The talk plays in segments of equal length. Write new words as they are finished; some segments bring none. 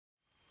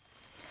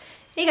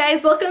Hey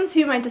guys, welcome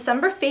to my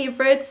December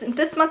favorites.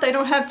 This month I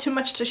don't have too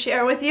much to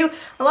share with you.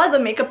 A lot of the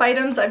makeup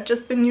items I've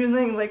just been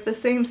using like the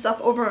same stuff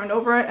over and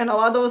over, and a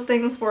lot of those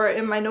things were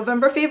in my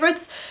November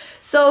favorites.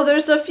 So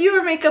there's a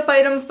fewer makeup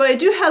items, but I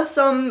do have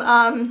some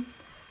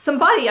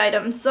body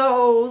items.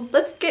 So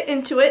let's get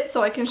into it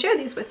so I can share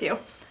these with you.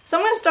 So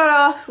I'm going to start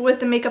off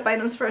with the makeup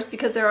items first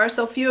because there are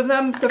so few of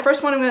them. The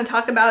first one I'm going to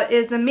talk about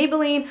is the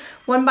Maybelline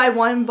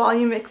 1x1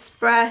 Volume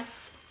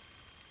Express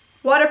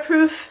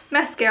Waterproof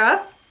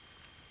Mascara.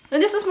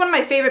 And this is one of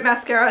my favorite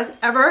mascaras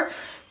ever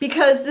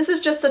because this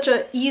is just such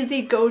an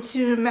easy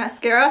go-to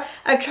mascara.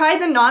 I've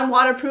tried the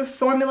non-waterproof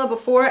formula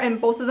before and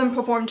both of them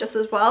perform just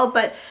as well,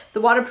 but the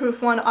waterproof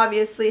one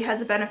obviously has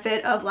the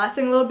benefit of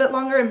lasting a little bit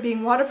longer and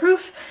being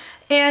waterproof.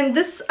 And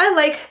this I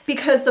like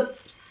because the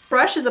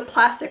brush is a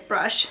plastic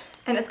brush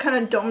and it's kind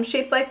of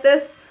dome-shaped like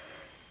this.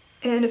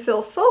 And if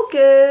it'll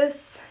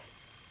focus,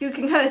 you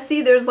can kind of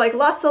see there's like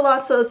lots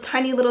of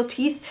tiny little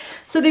teeth.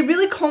 So they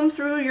really comb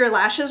through your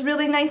lashes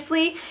really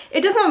nicely.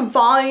 It doesn't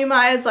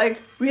volumize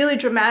like really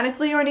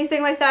dramatically or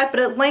anything like that, but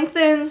it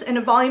lengthens and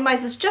it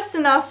volumizes just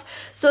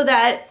enough so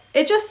that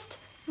it just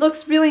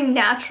looks really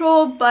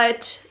natural,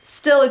 but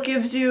still it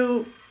gives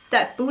you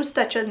that boost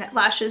that your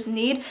lashes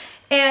need.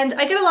 And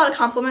I get a lot of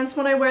compliments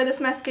when I wear this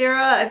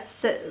mascara.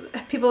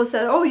 People have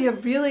said, oh, you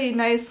have really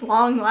nice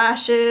long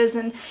lashes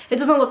and it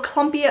doesn't look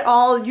clumpy at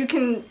all. You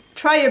can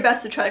try your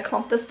best to try to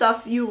clump this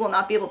stuff. You will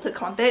not be able to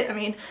clump it. I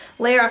mean,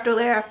 layer after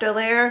layer after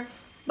layer,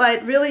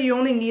 but really you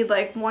only need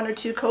like 1 or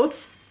 2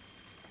 coats.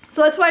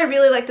 So that's why I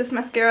really like this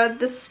mascara.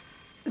 This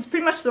is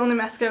pretty much the only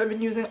mascara I've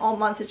been using all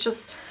month. It's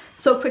just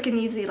so quick and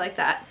easy like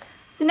that.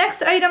 The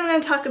next item I'm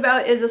going to talk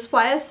about is this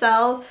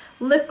YSL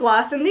lip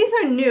gloss, and these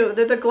are new.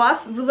 They're the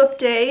Gloss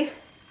Volupté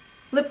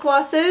lip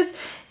glosses,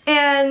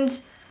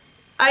 and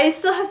I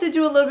still have to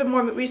do a little bit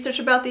more research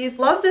about these.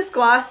 Love this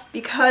gloss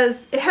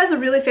because it has a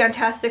really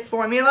fantastic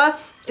formula.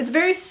 It's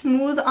very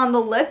smooth on the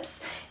lips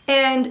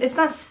and it's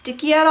not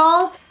sticky at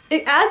all.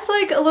 It adds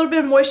like a little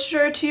bit of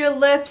moisture to your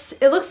lips.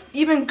 It looks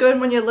even good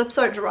when your lips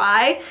are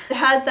dry. It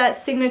has that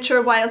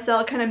signature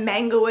YSL kind of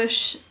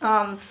mango-ish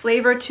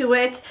flavor to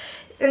it.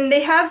 And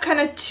they have kind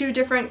of 2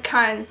 different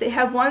kinds. They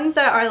have ones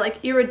that are like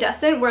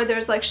iridescent where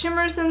there's like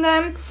shimmers in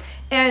them,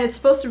 and it's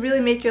supposed to really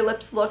make your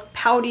lips look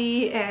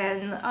pouty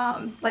and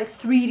like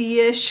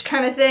 3D-ish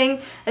kind of thing.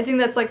 I think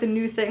that's like the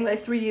new thing,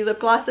 like 3D lip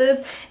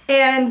glosses.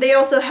 And they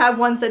also have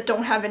ones that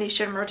don't have any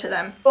shimmer to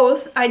them.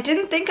 Both. I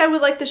didn't think I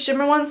would like the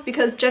shimmer ones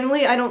because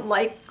generally I don't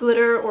like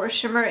glitter or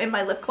shimmer in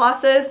my lip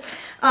glosses.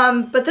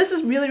 But this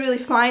is really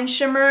fine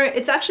shimmer.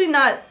 It's actually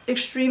not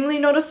extremely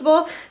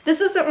noticeable.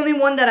 This is the only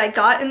one that I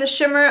got in the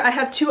shimmer. I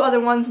have 2 other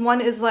ones. One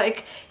is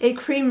like a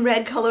cream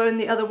red color and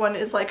the other one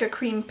is like a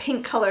cream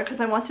pink color because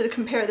I wanted to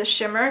compare the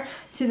shimmer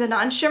to the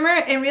non-shimmer.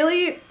 And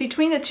really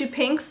between the 2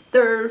 pinks,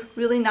 they're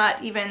really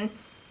not even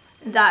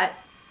that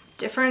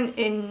different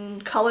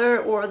in color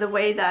or the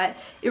way that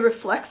it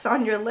reflects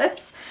on your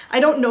lips. I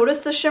don't notice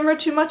the shimmer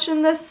too much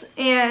in this,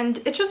 and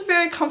it's just a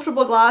very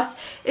comfortable gloss.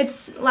 It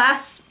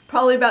lasts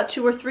probably about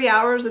 2 or 3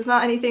 hours. It's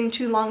not anything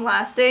too long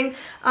lasting,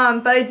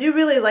 but I do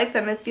really like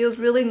them. It feels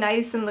really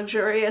nice and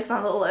luxurious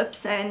on the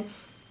lips, and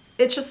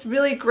it's just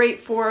really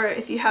great for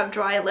if you have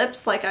dry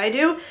lips like I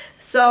do.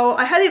 So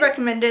I highly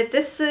recommend it.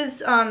 This is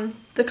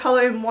the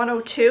color in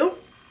 102.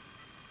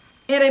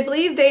 And I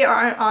believe they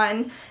are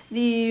on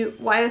the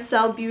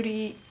YSL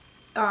Beauty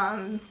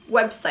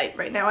website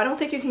right now. I don't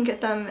think you can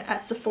get them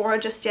at Sephora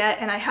just yet,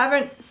 and I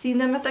haven't seen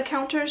them at the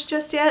counters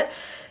just yet.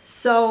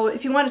 So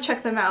if you want to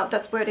check them out,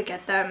 that's where to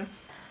get them.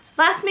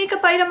 Last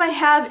makeup item I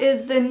have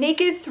is the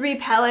Naked 3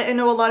 palette. I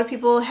know a lot of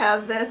people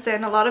have this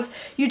and a lot of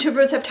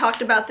YouTubers have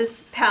talked about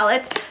this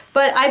palette,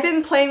 but I've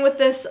been playing with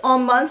this all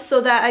month so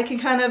that I can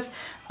kind of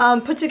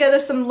put together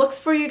some looks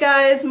for you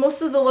guys.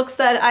 Most of the looks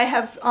that I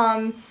have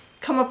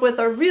come up with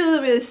are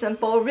really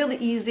simple, really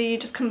easy,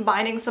 just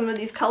combining some of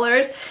these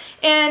colors.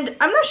 And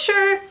I'm not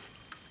sure,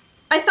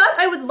 I thought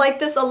I would like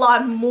this a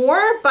lot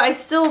more, but I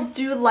still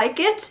do like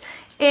it.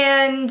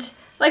 And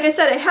like I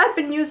said, I had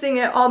been using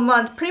it all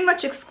month, pretty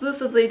much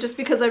exclusively, just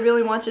because I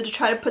really wanted to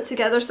try to put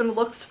together some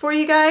looks for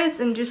you guys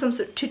and do some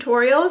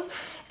tutorials.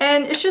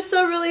 And it's just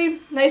a really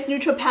nice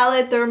neutral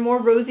palette. They're more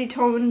rosy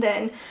toned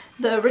than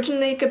the original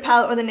Naked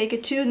palette or the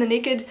Naked 2. And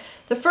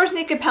the first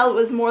Naked palette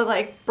was more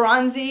like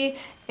bronzy,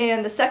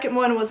 and the second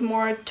one was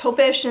more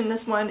taupe-ish, and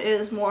this one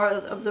is more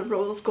of the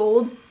rose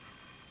gold.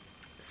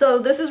 So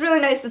this is really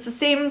nice. It's the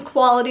same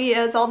quality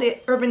as all the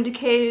Urban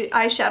Decay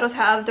eyeshadows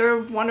have. They're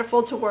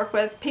wonderful to work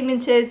with.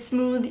 Pigmented,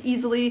 smooth,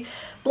 easily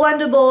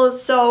blendable.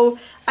 So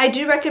I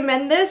do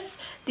recommend this.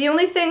 The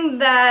only thing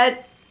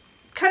that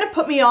kind of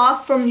put me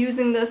off from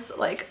using this,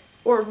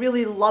 or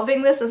really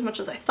loving this as much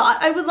as I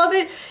thought I would love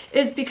it,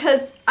 is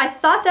because I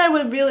thought that I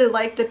would really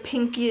like the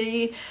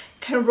pinky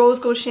kind of rose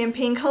gold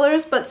champagne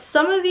colors, but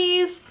some of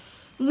these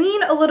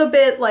lean a little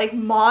bit like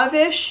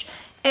mauve-ish,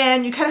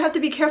 and you kind of have to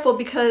be careful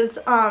because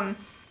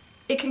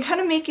it can kind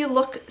of make you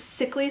look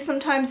sickly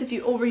sometimes if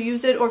you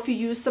overuse it, or if you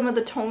use some of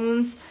the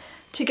tones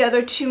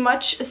together too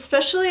much,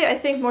 especially I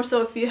think more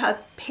so if you have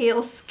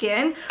pale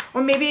skin,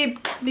 or maybe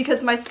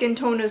because my skin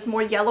tone is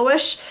more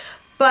yellowish,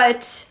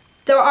 but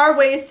there are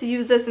ways to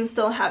use this and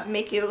still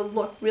make you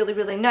look really,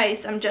 really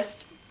nice. I'm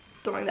just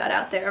throwing that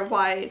out there,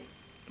 why,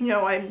 you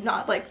know, I'm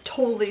not like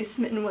totally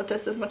smitten with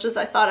this as much as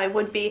I thought I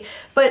would be,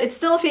 but it's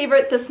still a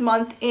favorite this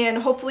month, and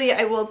hopefully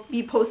I will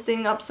be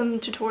posting up some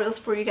tutorials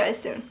for you guys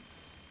soon.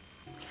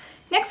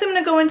 Next, I'm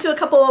going to go into a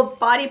couple of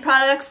body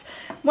products.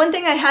 One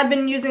thing I have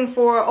been using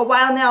for a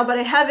while now, but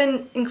I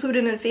haven't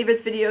included in a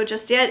favorites video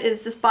just yet,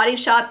 is this Body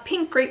Shop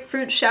Pink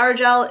Grapefruit Shower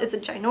Gel. It's a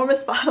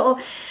ginormous bottle.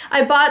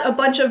 I bought a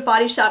bunch of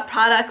Body Shop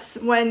products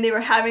when they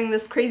were having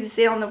this crazy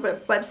sale on the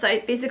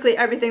website. Basically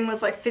everything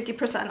was like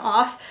 50%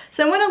 off.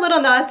 So I went a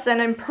little nuts, and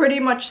I'm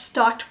pretty much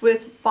stocked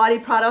with body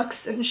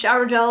products and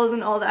shower gels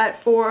and all that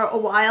for a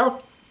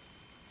while.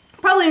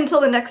 Probably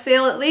until the next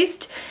sale at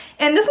least.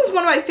 And this is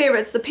one of my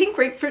favorites. The pink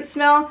grapefruit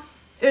smell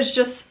is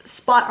just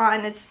spot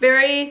on. It's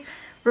very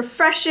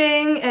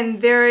refreshing and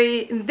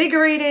very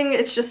invigorating.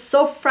 It's just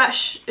so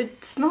fresh.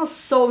 It smells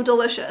so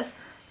delicious.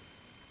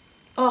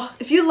 Oh,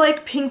 if you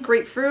like pink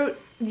grapefruit,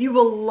 you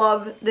will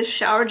love this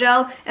shower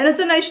gel. And it's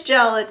a nice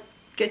gel. It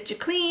gets you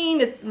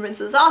clean, it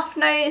rinses off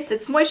nice,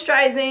 it's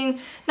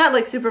moisturizing. Not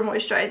like super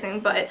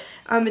moisturizing, but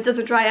it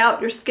doesn't dry out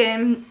your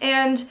skin.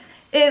 And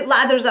it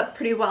lathers up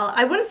pretty well.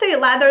 I wouldn't say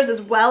it lathers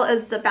as well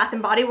as the Bath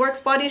 & Body Works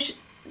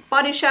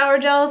body shower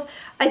gels.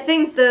 I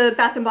think the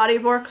Bath & Body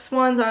Works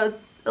ones are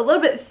a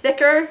little bit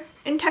thicker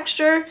in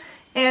texture,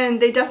 and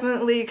they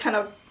definitely kind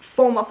of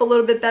foam up a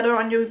little bit better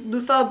on your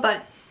loofah,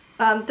 but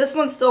this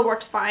one still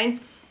works fine.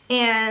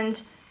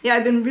 And yeah,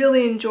 I've been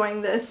really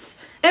enjoying this.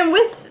 And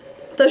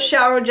with the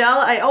shower gel,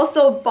 I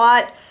also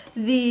bought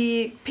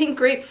the pink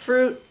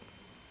grapefruit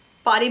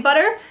body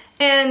butter,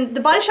 and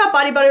the Body Shop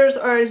body butters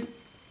are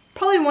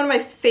probably one of my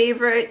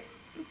favorite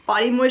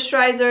body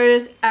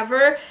moisturizers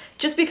ever,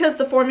 just because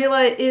the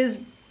formula is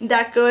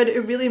that good.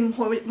 It really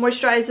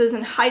moisturizes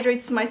and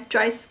hydrates my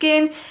dry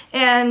skin,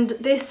 and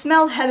they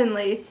smell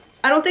heavenly.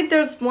 I don't think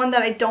there's one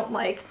that I don't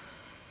like,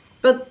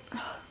 but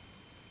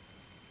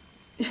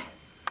it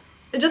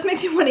just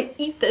makes you want to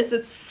eat this.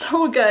 It's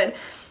so good.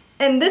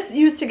 And this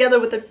used together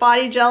with the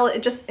body gel,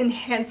 it just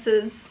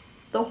enhances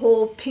the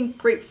whole pink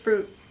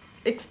grapefruit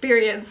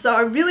experience. So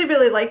I really,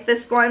 really like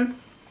this one.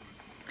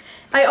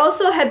 I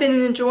also have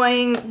been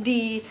enjoying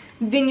the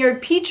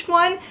Vineyard Peach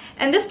one,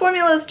 and this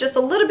formula is just a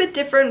little bit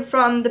different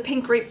from the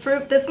pink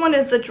grapefruit. This one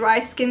is the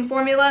dry skin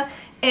formula,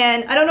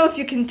 and I don't know if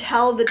you can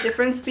tell the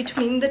difference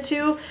between the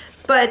two,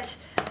 but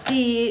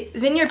the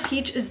Vineyard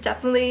Peach is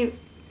definitely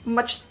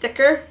much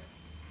thicker.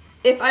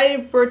 If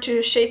I were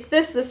to shake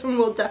this, this one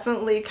will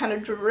definitely kind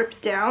of drip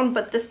down,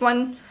 but this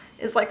one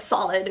is like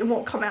solid, it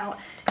won't come out.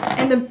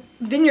 And the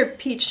Vineyard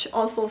Peach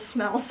also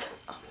smells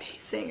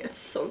amazing. It's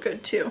so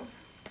good too.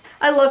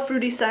 I love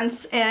fruity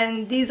scents,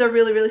 and these are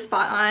really, really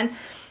spot on.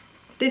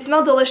 They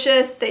smell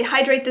delicious, they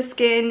hydrate the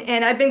skin,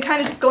 and I've been kind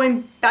of just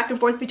going back and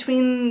forth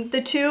between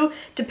the two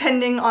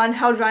depending on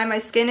how dry my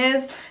skin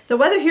is. The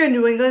weather here in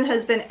New England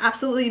has been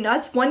absolutely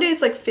nuts. One day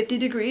it's like 50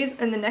 degrees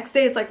and the next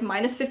day it's like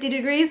minus 50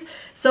 degrees,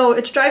 so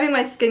it's driving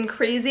my skin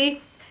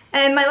crazy.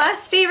 And my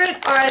last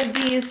favorite are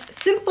these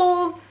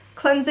Simple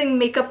cleansing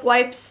makeup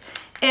wipes.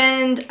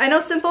 And I know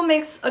Simple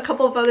makes a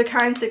couple of other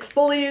kinds, the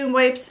exfoliating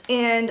wipes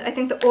and I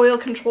think the oil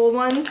control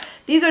ones.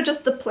 These are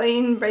just the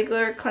plain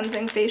regular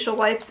cleansing facial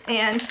wipes,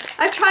 and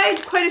I've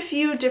tried quite a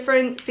few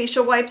different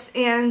facial wipes,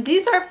 and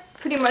these are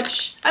pretty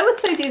much, I would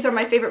say these are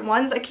my favorite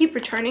ones. I keep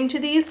returning to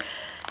these.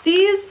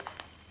 These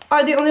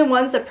are the only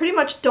ones that pretty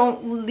much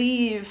don't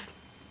leave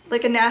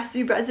like a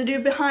nasty residue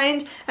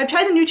behind. I've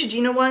tried the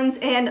Neutrogena ones,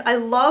 and I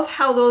love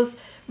how those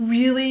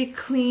really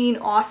clean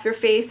off your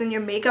face and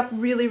your makeup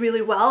really,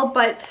 really well,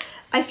 but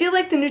I feel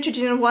like the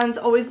Neutrogena ones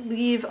always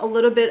leave a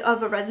little bit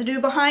of a residue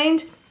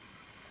behind.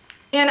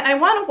 And I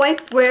want a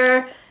wipe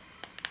where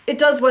it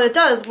does what it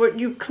does, where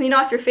you clean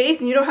off your face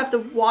and you don't have to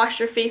wash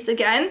your face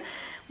again.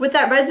 With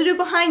that residue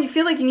behind, you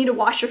feel like you need to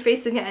wash your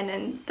face again,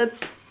 and that's,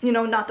 you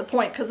know, not the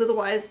point, because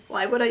otherwise,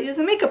 why would I use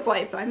a makeup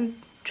wipe?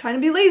 I'm trying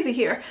to be lazy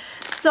here.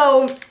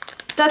 So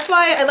that's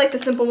why I like the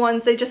Simple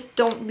ones. They just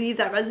don't leave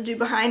that residue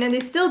behind, and they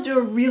still do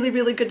a really,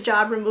 really good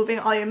job removing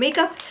all your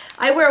makeup.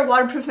 I wear a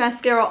waterproof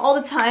mascara all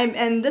the time,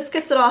 and this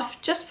gets it off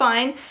just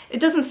fine. It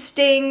doesn't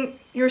sting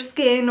your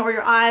skin or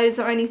your eyes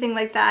or anything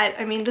like that.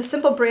 I mean, the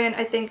Simple brand,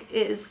 I think,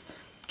 is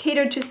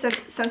catered to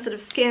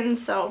sensitive skin,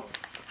 so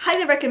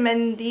highly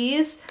recommend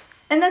these.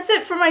 And that's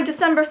it for my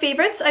December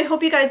favorites. I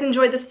hope you guys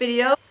enjoyed this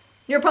video.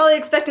 You're probably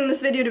expecting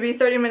this video to be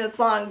 30 minutes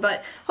long,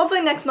 but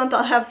hopefully next month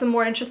I'll have some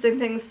more interesting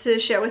things to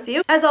share with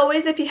you. As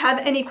always, if you have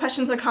any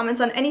questions or comments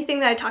on anything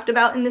that I talked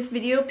about in this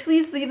video,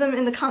 please leave them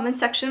in the comment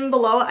section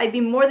below. I'd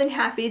be more than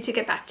happy to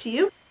get back to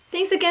you.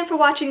 Thanks again for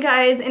watching,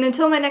 guys, and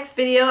until my next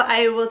video,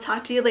 I will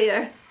talk to you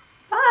later.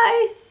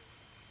 Bye!